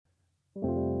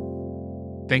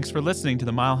Thanks for listening to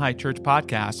the Mile High Church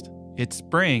podcast. It's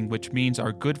spring, which means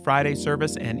our Good Friday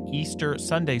service and Easter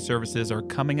Sunday services are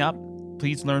coming up.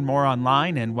 Please learn more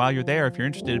online, and while you're there, if you're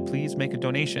interested, please make a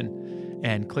donation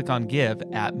and click on Give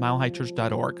at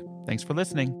milehighchurch.org. Thanks for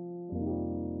listening.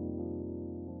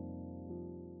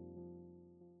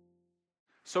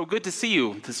 So good to see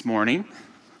you this morning.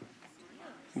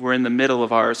 We're in the middle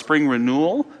of our Spring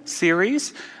Renewal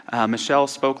series. Michelle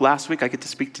spoke last week. I get to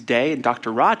speak today, and Dr.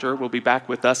 Roger will be back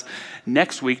with us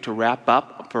next week to wrap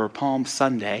up for Palm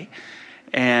Sunday.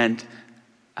 And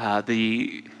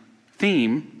the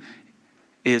theme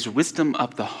is Wisdom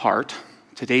of the Heart.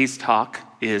 Today's talk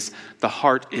is The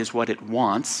Heart is What It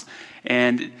Wants.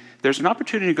 And there's an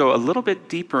opportunity to go a little bit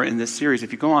deeper in this series.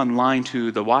 If you go online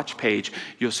to the watch page,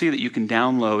 you'll see that you can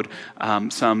download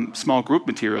some small group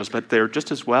materials, but they're just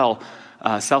as well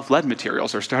self-led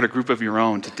materials, or start a group of your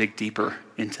own to dig deeper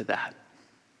into that.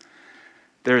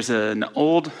 There's an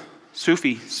old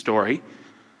Sufi story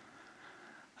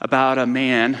about a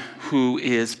man who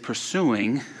is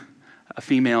pursuing a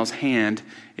female's hand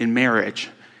in marriage.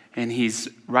 And he's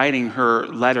writing her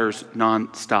letters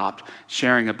nonstop,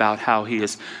 sharing about how he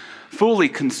is fully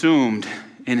consumed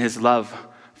in his love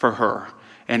for her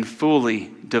and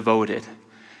fully devoted.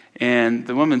 And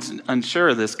the woman's unsure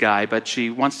of this guy, but she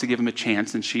wants to give him a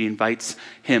chance, and she invites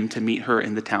him to meet her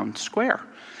in the town square.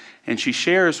 And she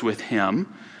shares with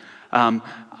him,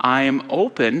 I am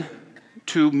open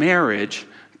to marriage,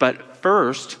 but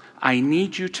first I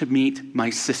need you to meet my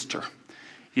sister.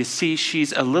 You see,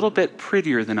 she's a little bit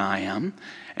prettier than I am,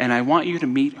 and I want you to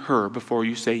meet her before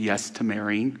you say yes to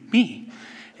marrying me.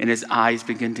 And his eyes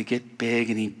begin to get big,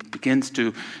 and he begins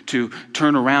to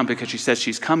turn around because she says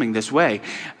she's coming this way.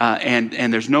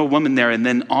 And there's no woman there, and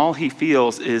then all he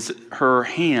feels is her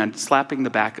hand slapping the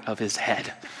back of his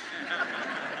head.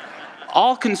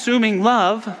 All-consuming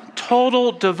love,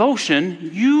 total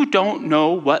devotion. You don't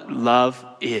know what love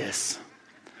is.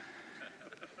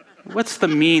 What's the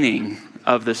meaning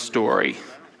of this story?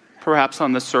 Perhaps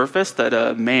on the surface that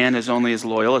a man is only as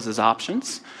loyal as his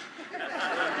options.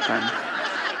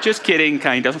 Just kidding,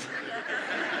 kind of.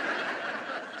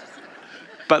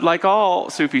 But like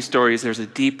all Sufi stories, there's a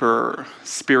deeper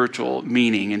spiritual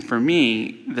meaning. And for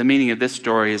me, the meaning of this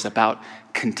story is about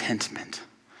contentment.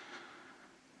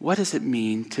 What does it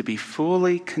mean to be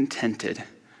fully contented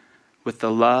with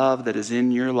the love that is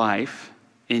in your life,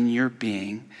 in your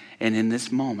being, and in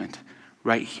this moment,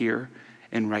 right here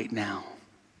and right now?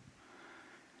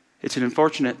 It's an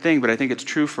unfortunate thing, but I think it's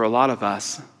true for a lot of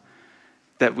us,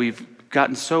 that we've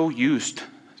gotten so used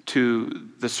to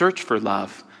the search for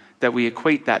love that we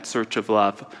equate that search of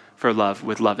love for love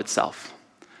with love itself.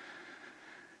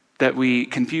 That we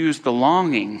confuse the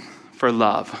longing for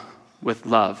love with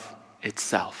love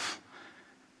itself.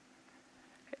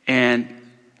 And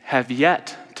have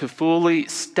yet to fully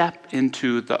step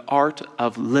into the art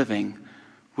of living,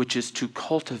 which is to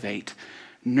cultivate,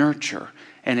 nurture,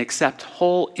 and accept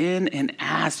whole in and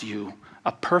as you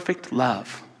a perfect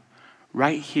love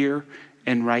right here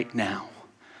and right now.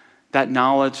 That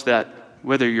knowledge that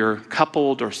whether you're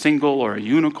coupled or single or a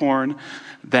unicorn,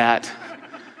 that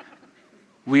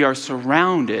we are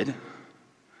surrounded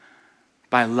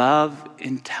by love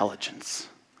intelligence.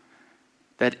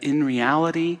 That in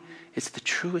reality, it's the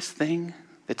truest thing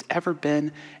that's ever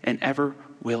been and ever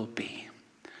will be.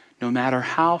 No matter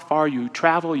how far you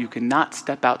travel, you cannot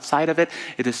step outside of it.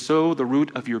 It is so the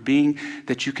root of your being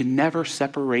that you can never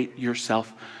separate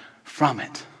yourself from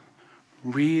it.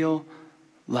 Real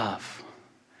love.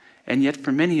 And yet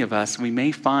for many of us, we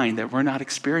may find that we're not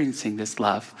experiencing this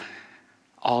love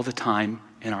all the time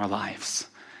in our lives.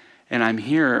 And I'm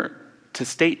here to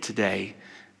state today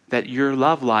that your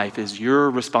love life is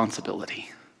your responsibility.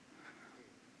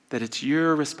 That it's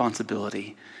your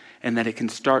responsibility, and that it can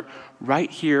start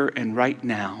right here and right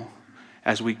now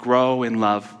as we grow in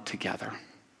love together.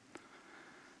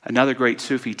 Another great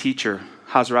Sufi teacher,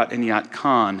 Hazrat Inayat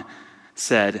Khan,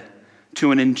 said,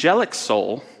 to an angelic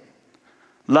soul,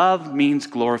 love means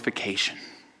glorification.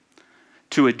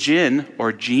 To a jinn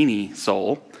or genie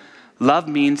soul, love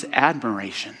means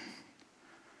admiration.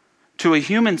 To a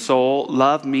human soul,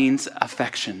 love means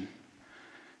affection.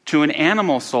 To an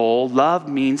animal soul, love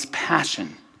means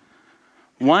passion.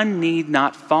 One need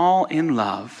not fall in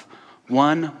love.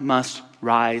 One must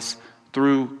rise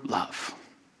through love.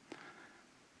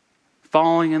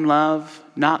 Falling in love,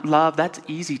 not love, that's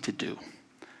easy to do.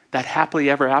 That happily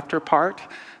ever after part,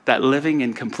 that living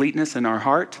in completeness in our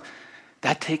heart,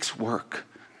 that takes work.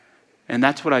 And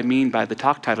that's what I mean by the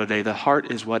talk title today. The heart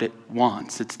is what it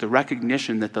wants. It's the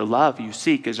recognition that the love you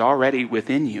seek is already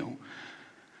within you.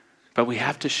 But we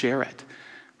have to share it.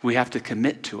 We have to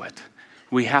commit to it.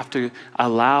 We have to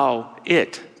allow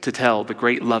it to tell the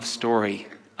great love story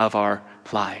of our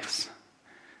lives.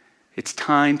 It's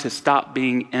time to stop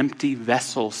being empty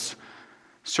vessels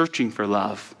searching for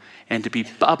love and to be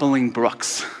bubbling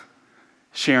brooks,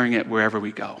 sharing it wherever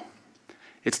we go.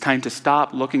 It's time to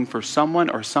stop looking for someone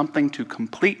or something to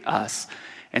complete us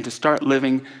and to start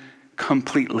living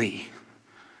complete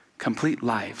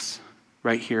lives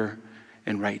right here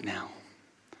and right now.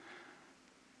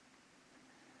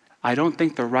 I don't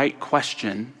think the right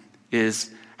question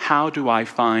is, how do I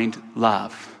find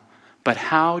love? But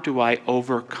how do I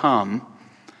overcome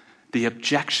the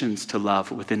objections to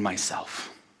love within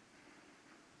myself?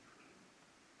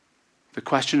 The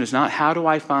question is not, how do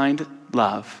I find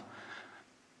love?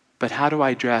 But how do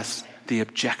I address the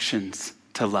objections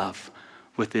to love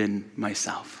within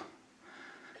myself?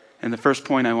 And the first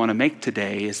point I want to make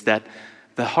today is that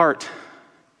the heart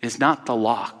is not the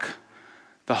lock.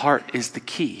 The heart is the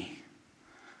key.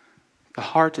 The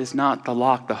heart is not the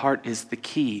lock. The heart is the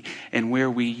key. And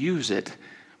where we use it,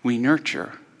 we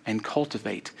nurture and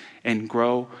cultivate and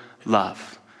grow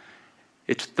love.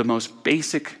 It's the most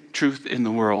basic truth in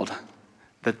the world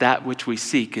that which we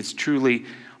seek is truly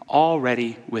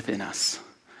already within us.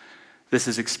 This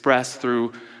is expressed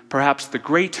through perhaps the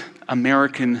great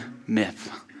American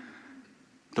myth,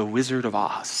 The Wizard of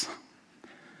Oz.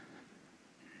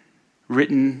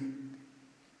 Written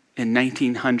in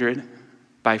 1900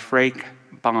 by Frank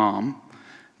Baum,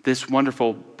 this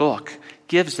wonderful book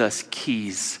gives us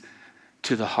keys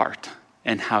to the heart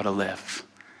and how to live.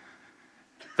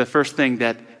 The first thing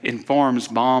that informs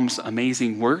Baum's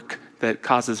amazing work that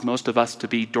causes most of us to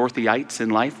be Dorothyites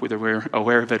in life, whether we're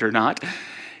aware of it or not,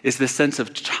 is the sense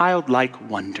of childlike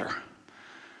wonder.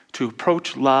 To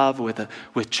approach love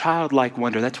with childlike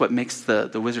wonder. That's what makes the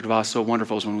Wizard of Oz so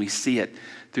wonderful, is when we see it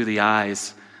through the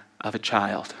eyes of a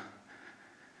child.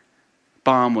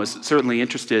 Baum was certainly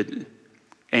interested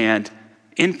and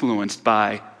influenced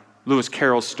by Lewis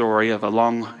Carroll's story of a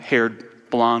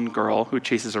long-haired blonde girl who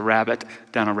chases a rabbit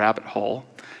down a rabbit hole.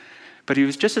 But he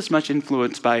was just as much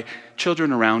influenced by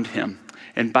children around him.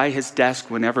 And by his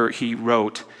desk, whenever he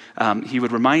wrote, he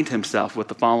would remind himself with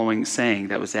the following saying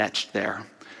that was etched there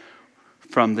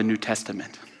from the New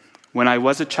Testament. When I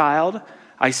was a child,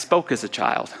 I spoke as a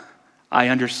child. I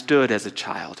understood as a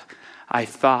child. I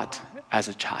thought as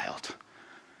a child.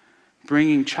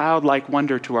 Bringing childlike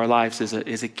wonder to our lives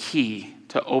is a key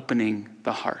to opening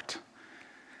the heart.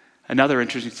 Another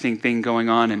interesting thing going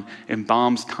on in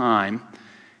Baum's time,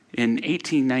 in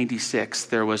 1896,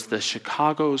 there was the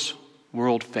Chicago's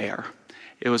World Fair.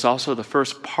 It was also the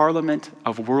first Parliament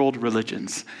of World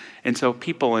Religions. And so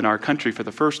people in our country for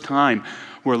the first time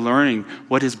were learning,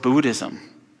 what is Buddhism?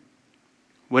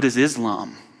 What is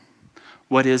Islam?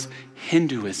 What is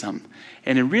Hinduism?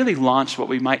 And it really launched what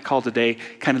we might call today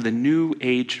kind of the New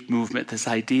Age movement, this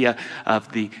idea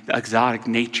of the exotic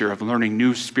nature of learning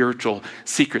new spiritual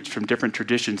secrets from different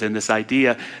traditions, and this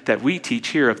idea that we teach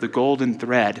here of the golden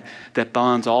thread that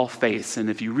bonds all faiths. And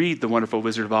if you read The Wonderful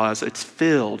Wizard of Oz, it's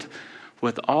filled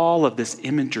with all of this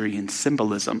imagery and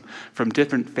symbolism from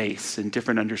different faiths and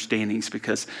different understandings,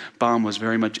 because Baum was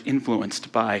very much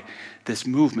influenced by this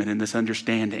movement and this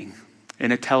understanding.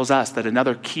 And it tells us that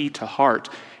another key to heart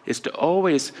is to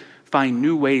always find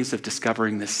new ways of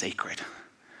discovering the sacred,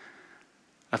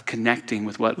 of connecting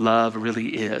with what love really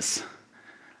is,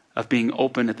 of being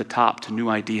open at the top to new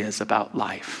ideas about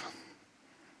life.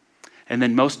 And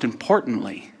then most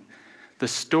importantly, the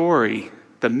story,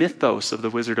 the mythos of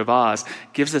the Wizard of Oz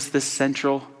gives us this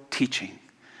central teaching,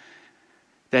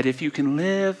 that if you can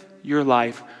live your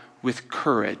life with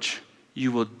courage,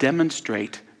 you will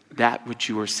demonstrate that which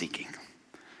you are seeking.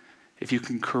 If you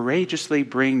can courageously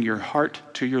bring your heart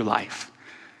to your life,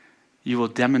 you will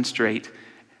demonstrate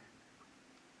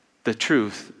the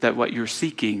truth that what you're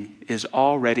seeking is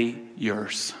already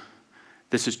yours.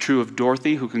 This is true of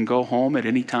Dorothy, who can go home at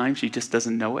any time. She just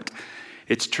doesn't know it.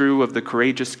 It's true of the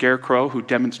courageous scarecrow who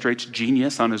demonstrates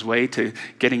genius on his way to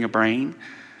getting a brain.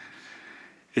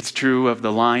 It's true of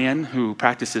the lion who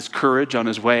practices courage on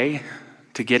his way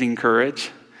to getting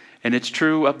courage. And it's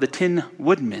true of the Tin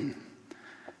Woodman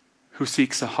who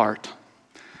seeks a heart.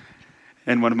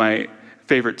 And one of my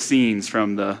favorite scenes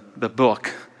from the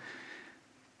book,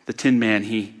 the Tin Man,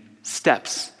 he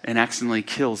steps and accidentally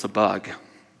kills a bug.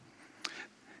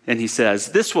 And he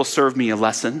says, "This will serve me a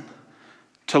lesson,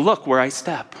 to look where I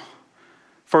step.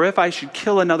 For if I should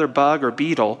kill another bug or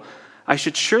beetle, I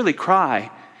should surely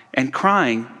cry, and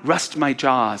crying rust my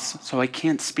jaws so I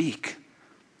can't speak."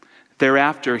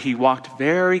 Thereafter, he walked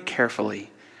very carefully,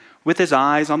 with his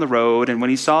eyes on the road, and when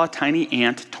he saw a tiny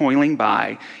ant toiling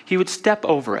by, he would step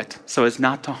over it so as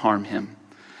not to harm him.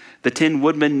 The Tin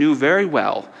Woodman knew very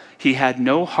well he had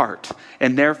no heart,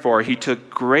 and therefore he took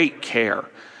great care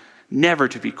never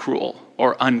to be cruel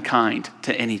or unkind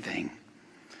to anything.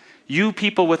 You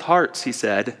people with hearts, he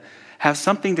said, have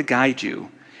something to guide you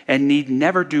and need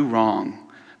never do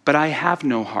wrong. But I have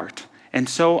no heart, and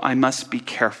so I must be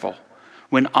careful.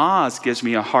 When Oz gives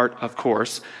me a heart, of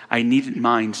course, I needn't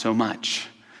mind so much.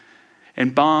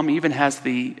 And Baum even has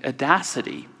the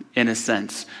audacity, in a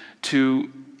sense,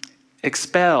 to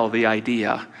expel the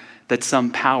idea that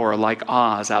some power like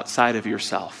Oz outside of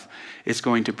yourself is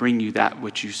going to bring you that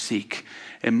which you seek.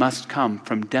 It must come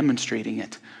from demonstrating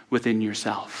it within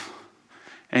yourself.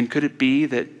 And could it be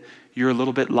that you're a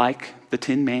little bit like the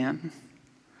Tin Man?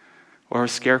 Or a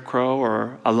scarecrow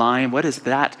or a lion? What is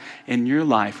that in your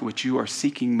life which you are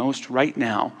seeking most right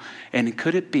now? And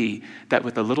could it be that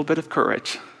with a little bit of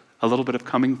courage, a little bit of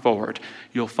coming forward,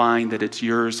 you'll find that it's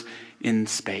yours in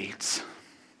spades?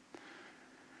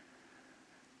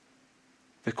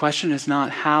 The question is not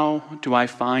how do I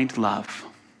find love,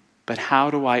 but how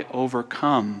do I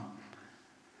overcome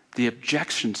the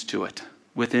objections to it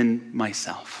within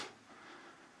myself?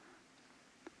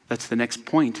 That's the next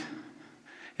point,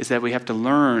 is that we have to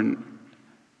learn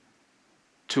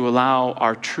to allow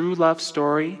our true love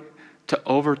story to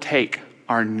overtake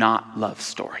our not love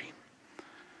story.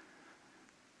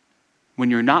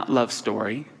 When your not love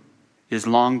story is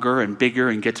longer and bigger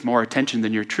and gets more attention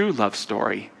than your true love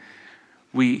story,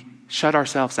 we shut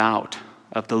ourselves out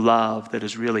of the love that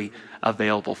is really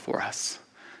available for us.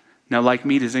 Now, like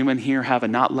me, does anyone here have a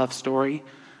not love story?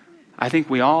 I think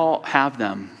we all have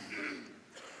them.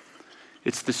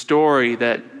 It's the story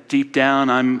that deep down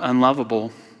I'm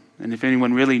unlovable, and if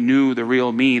anyone really knew the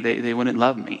real me, they wouldn't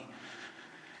love me.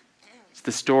 It's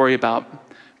the story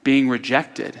about being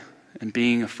rejected and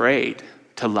being afraid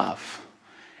to love.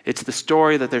 It's the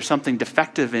story that there's something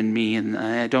defective in me and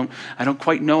I don't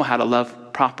quite know how to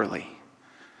love properly.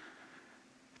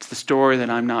 It's the story that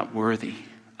I'm not worthy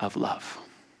of love.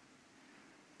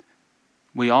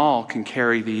 We all can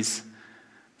carry these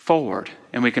forward,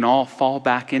 and we can all fall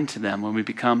back into them when we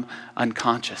become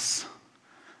unconscious.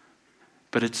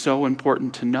 But it's so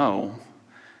important to know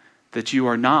that you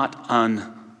are not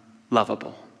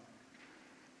unlovable,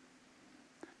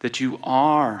 that you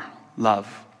are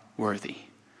love-worthy,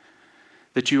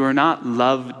 that you are not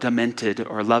love-demented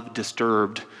or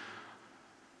love-disturbed,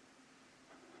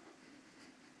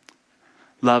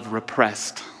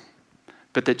 love-repressed,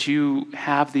 but that you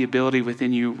have the ability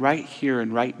within you right here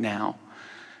and right now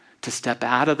to step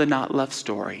out of the not love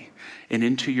story and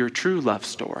into your true love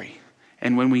story.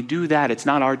 And when we do that, it's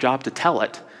not our job to tell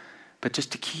it, but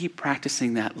just to keep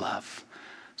practicing that love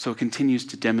so it continues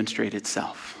to demonstrate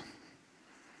itself.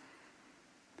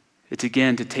 It's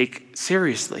again to take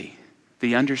seriously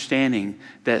the understanding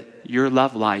that your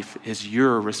love life is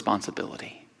your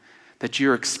responsibility, that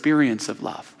your experience of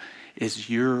love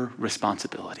is your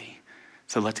responsibility.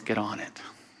 So let's get on it.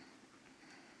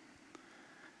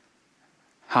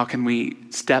 How can we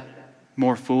step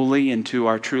more fully into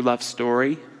our true love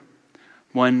story?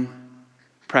 One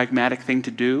pragmatic thing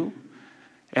to do,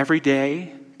 every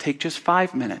day, take just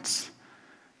 5 minutes.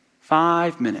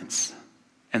 5 minutes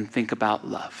and think about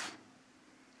love.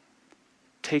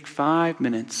 Take 5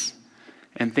 minutes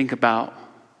and think about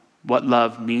what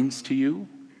love means to you.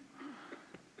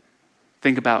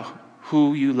 Think about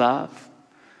who you love.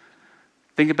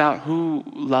 Think about who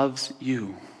loves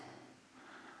you.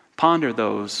 Ponder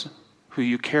those who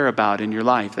you care about in your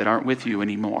life that aren't with you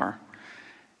anymore.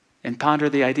 And ponder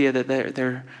the idea that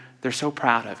they're so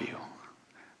proud of you,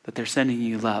 that they're sending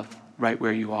you love right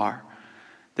where you are,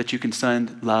 that you can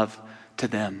send love to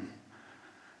them.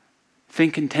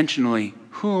 Think intentionally,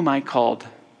 who am I called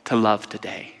to love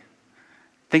today?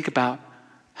 Think about,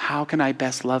 how can I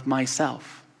best love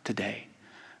myself today?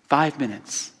 5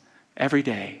 minutes every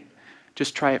day.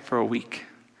 Just try it for a week.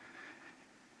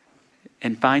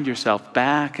 And find yourself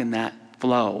back in that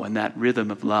flow and that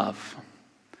rhythm of love.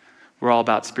 We're all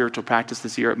about spiritual practice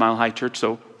this year at Mile High Church,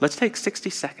 so let's take 60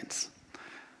 seconds.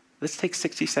 Let's take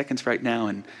 60 seconds right now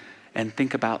and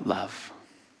think about love.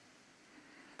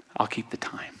 I'll keep the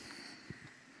time.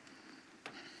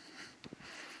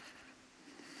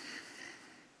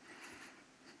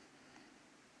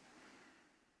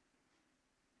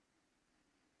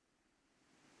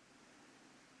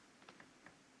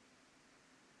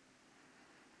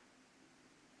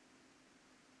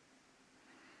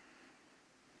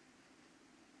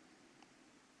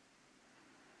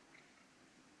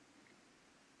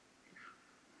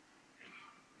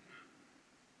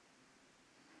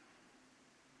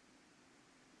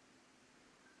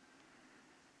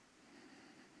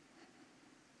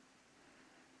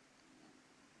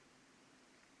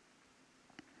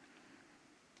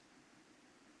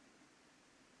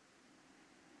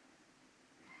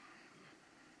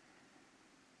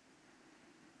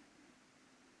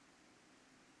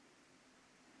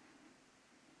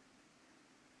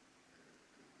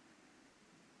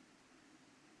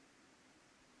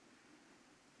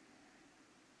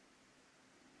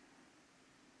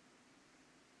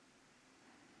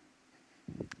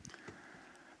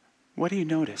 what do you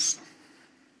notice?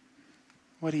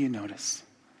 What do you notice?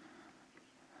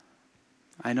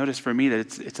 I notice for me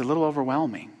that it's a little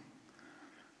overwhelming,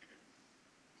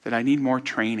 that I need more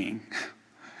training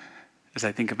as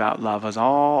I think about love, as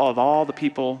all the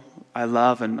people I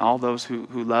love and all those who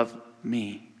love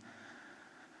me.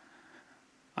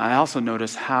 I also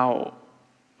notice how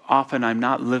often I'm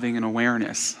not living in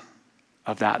awareness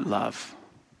of that love.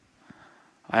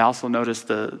 I also notice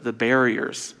the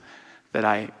barriers that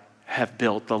I have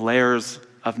built, the layers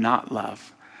of not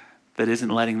love that isn't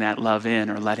letting that love in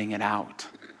or letting it out.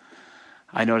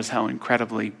 I notice how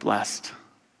incredibly blessed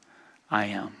I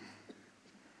am.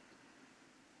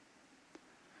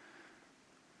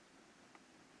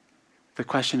 The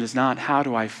question is not how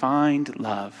do I find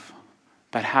love,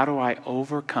 but how do I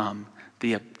overcome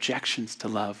the objections to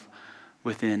love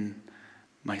within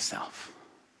myself?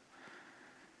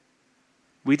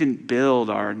 We didn't build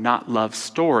our not love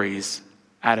stories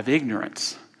out of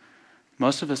ignorance.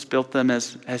 Most of us built them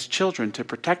as children to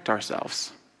protect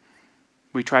ourselves.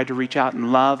 We tried to reach out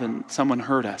in love and someone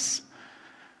hurt us.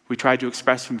 We tried to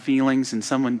express some feelings and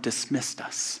someone dismissed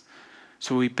us.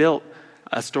 So we built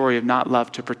a story of not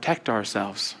love to protect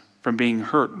ourselves from being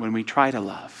hurt when we try to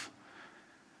love.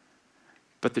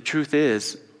 But the truth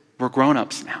is, we're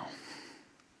grown-ups now.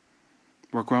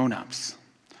 We're grown-ups.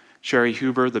 Sherry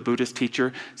Huber, the Buddhist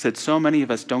teacher, said so many of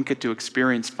us don't get to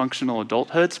experience functional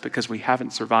adulthoods because we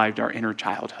haven't survived our inner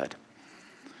childhood.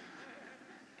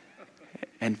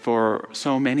 And for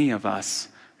so many of us,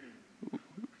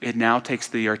 it now takes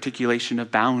the articulation of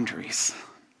boundaries,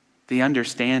 the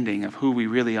understanding of who we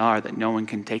really are that no one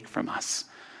can take from us,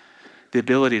 the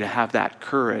ability to have that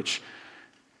courage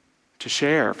to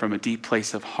share from a deep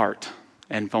place of heart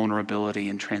and vulnerability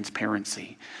and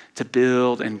transparency, to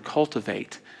build and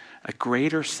cultivate a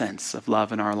greater sense of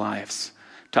love in our lives,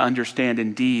 to understand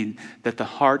indeed that the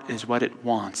heart is what it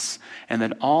wants and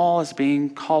that all is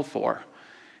being called for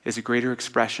is a greater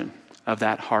expression of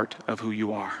that heart of who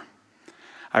you are.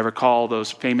 I recall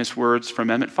those famous words from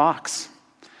Emmett Fox.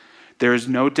 There is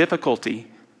no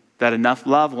difficulty that enough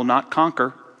love will not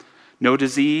conquer, no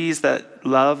disease that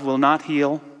love will not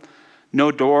heal,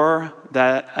 no door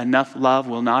that enough love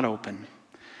will not open.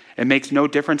 It makes no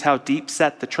difference how deep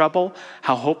set the trouble,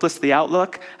 how hopeless the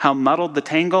outlook, how muddled the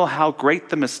tangle, how great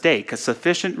the mistake. A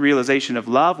sufficient realization of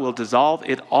love will dissolve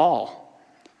it all.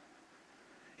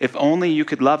 If only you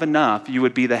could love enough, you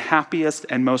would be the happiest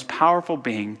and most powerful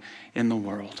being in the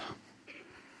world.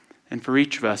 And for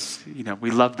each of us, we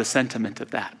love the sentiment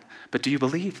of that. But do you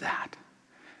believe that?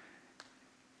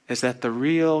 Is that the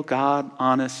real,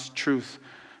 God-honest truth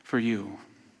for you?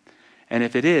 And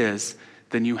if it is,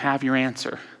 then you have your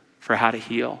answer for how to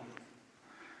heal,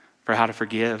 for how to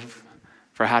forgive,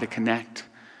 for how to connect,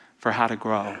 for how to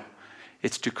grow.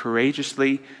 It's to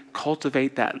courageously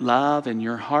cultivate that love in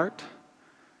your heart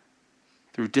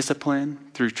through discipline,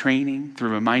 through training, through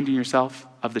reminding yourself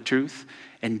of the truth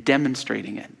and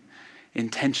demonstrating it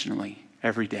intentionally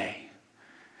every day.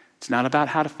 It's not about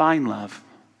how to find love.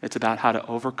 It's about how to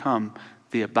overcome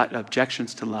the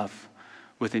objections to love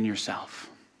within yourself.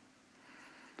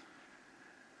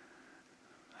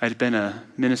 I'd been a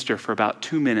minister for about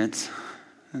 2 minutes,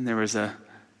 and there was a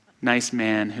nice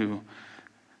man who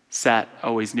sat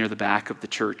always near the back of the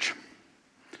church.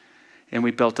 And we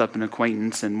built up an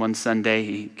acquaintance, and one Sunday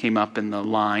he came up in the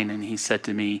line and he said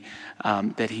to me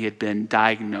that he had been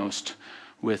diagnosed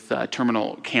with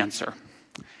terminal cancer.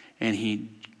 And he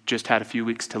just had a few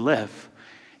weeks to live.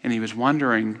 And he was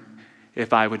wondering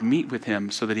if I would meet with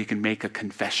him so that he could make a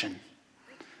confession.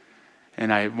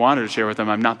 And I wanted to share with him,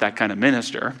 I'm not that kind of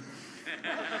minister.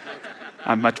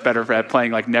 I'm much better at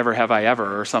playing like Never Have I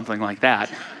Ever or something like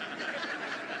that.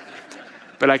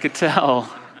 But I could tell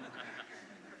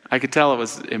it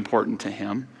was important to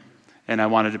him, and I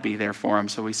wanted to be there for him.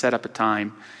 So we set up a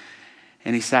time,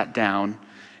 and he sat down,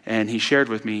 and he shared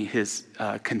with me his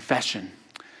confession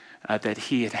that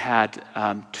he had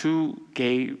had 2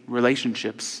 gay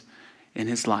relationships in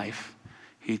his life.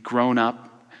 He'd grown up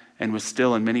and was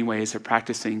still in many ways a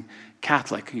practicing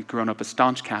Catholic. He'd grown up a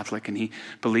staunch Catholic, and he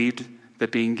believed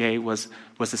that being gay was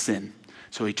a sin.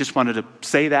 So he just wanted to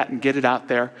say that and get it out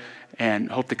there and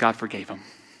hope that God forgave him.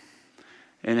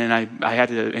 And then I had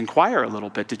to inquire a little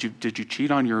bit. Did you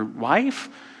cheat on your wife?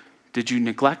 Did you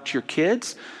neglect your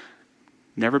kids?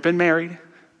 Never been married,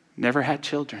 never had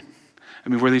children. I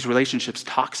mean, were these relationships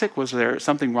toxic? Was there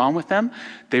something wrong with them?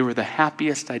 They were the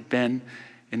happiest I'd been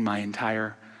in my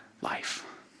entire life.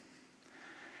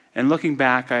 And looking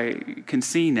back, I can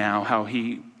see now how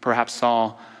he perhaps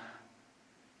saw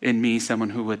in me someone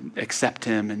who would accept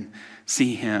him and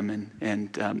see him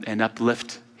and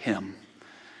uplift him.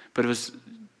 But it was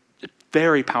a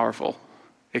very powerful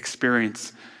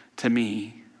experience to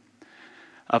me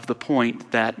of the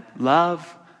point that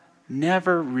love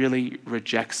never really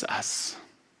rejects us.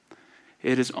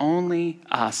 It is only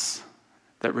us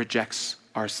that rejects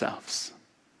ourselves.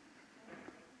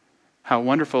 How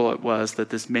wonderful it was that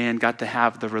this man got to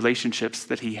have the relationships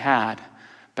that he had,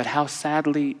 but how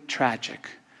sadly tragic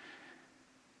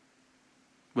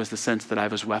was the sense that I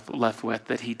was left with,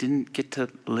 that he didn't get to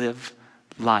live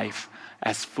life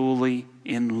as fully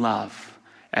in love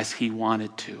as he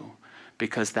wanted to,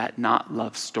 because that not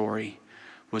love story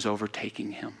was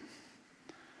overtaking him.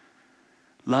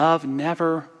 Love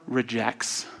never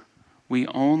rejects. We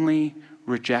only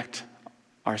reject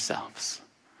ourselves.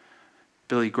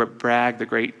 Billy Bragg, the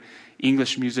great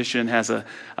English musician, has a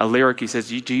lyric. He says,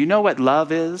 do you know what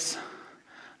love is?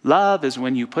 Love is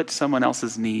when you put someone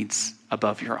else's needs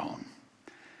above your own.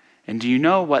 And do you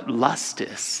know what lust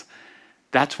is?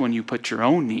 That's when you put your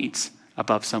own needs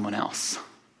above someone else.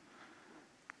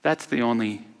 That's the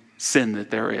only sin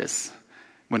that there is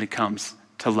when it comes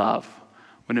to love.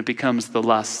 When it becomes the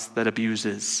lust that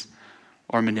abuses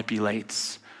or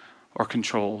manipulates or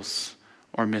controls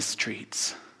or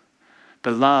mistreats.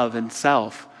 But love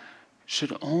itself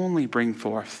should only bring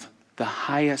forth the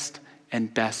highest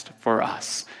and best for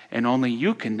us. And only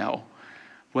you can know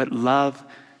what love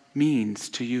means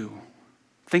to you.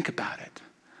 Think about it.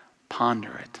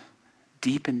 Ponder it.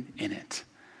 Deepen in it.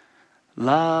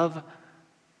 Love,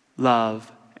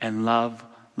 and love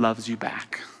loves you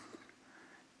back.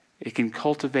 It can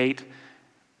cultivate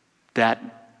that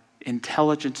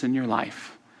intelligence in your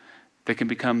life that can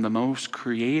become the most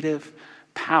creative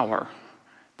power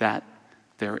that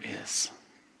there is.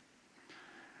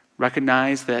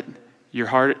 Recognize that your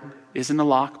heart isn't a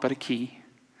lock but a key.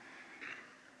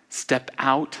 Step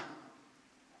out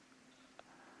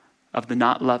of the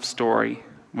not love story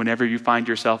whenever you find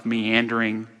yourself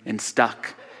meandering and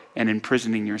stuck and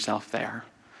imprisoning yourself there.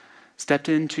 Step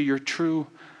into your true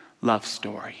love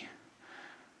story,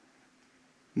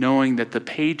 knowing that the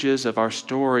pages of our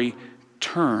story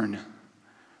turn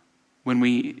when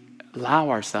we allow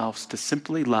ourselves to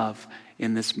simply love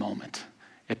in this moment.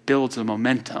 It builds a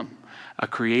momentum, a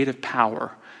creative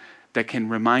power that can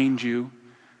remind you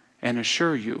and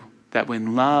assure you that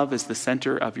when love is the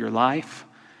center of your life,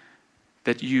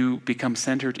 that you become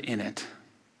centered in it.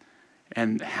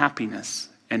 And happiness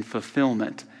and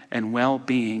fulfillment and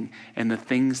well-being and the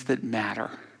things that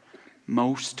matter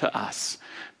most to us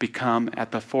become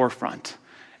at the forefront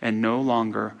and no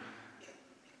longer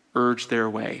urge their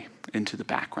way into the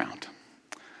background.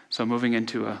 So moving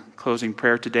into a closing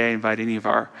prayer today, I invite any of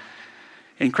our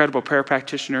incredible prayer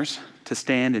practitioners to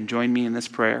stand and join me in this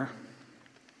prayer.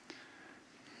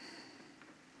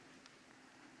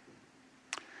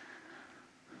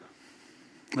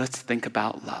 Let's think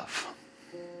about love.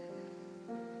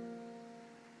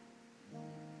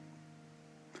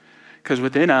 Because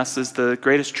within us is the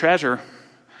greatest treasure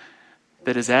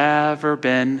that has ever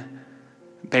been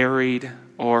buried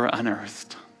or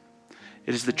unearthed.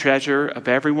 It is the treasure of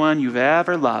everyone you've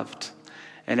ever loved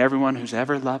and everyone who's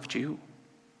ever loved you.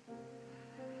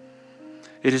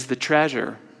 It is the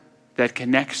treasure that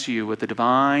connects you with the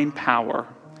divine power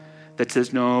that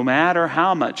says no matter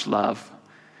how much love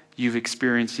you've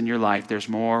experienced in your life, there's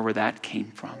more where that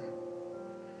came from.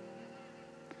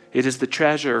 It is the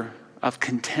treasure of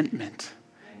contentment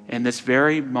in this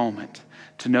very moment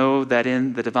to know that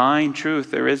in the divine truth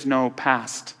there is no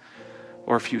past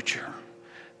or future.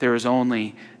 There is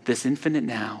only this infinite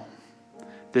now,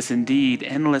 this indeed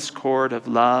endless chord of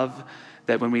love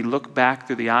that when we look back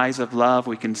through the eyes of love,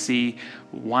 we can see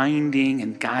winding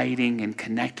and guiding and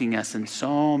connecting us in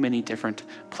so many different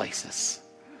places.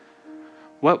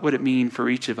 What would it mean for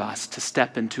each of us to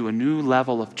step into a new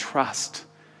level of trust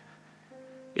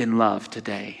in love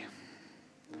today?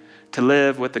 To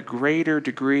live with a greater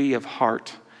degree of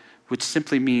heart, which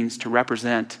simply means to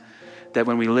represent that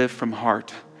when we live from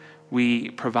heart, we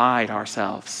provide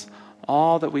ourselves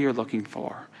all that we are looking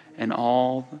for and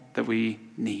all that we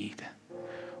need.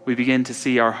 We begin to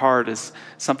see our heart as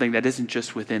something that isn't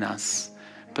just within us,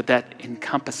 but that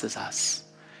encompasses us,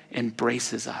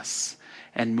 embraces us,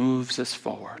 and moves us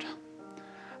forward.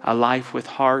 A life with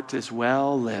heart is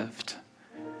well lived.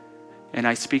 And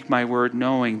I speak my word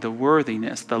knowing the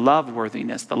worthiness, the love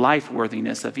worthiness, the life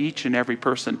worthiness of each and every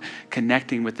person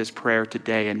connecting with this prayer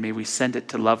today. And may we send it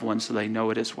to loved ones so they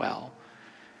know it as well.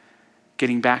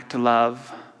 Getting back to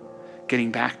love,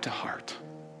 getting back to heart.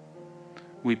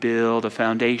 We build a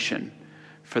foundation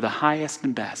for the highest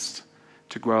and best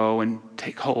to grow and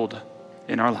take hold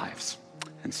in our lives.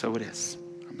 And so it is.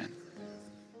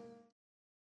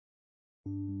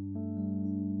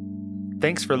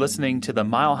 Thanks for listening to the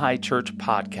Mile High Church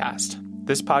podcast.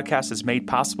 This podcast is made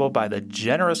possible by the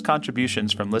generous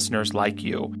contributions from listeners like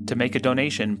you. To make a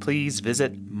donation, please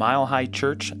visit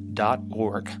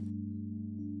milehighchurch.org.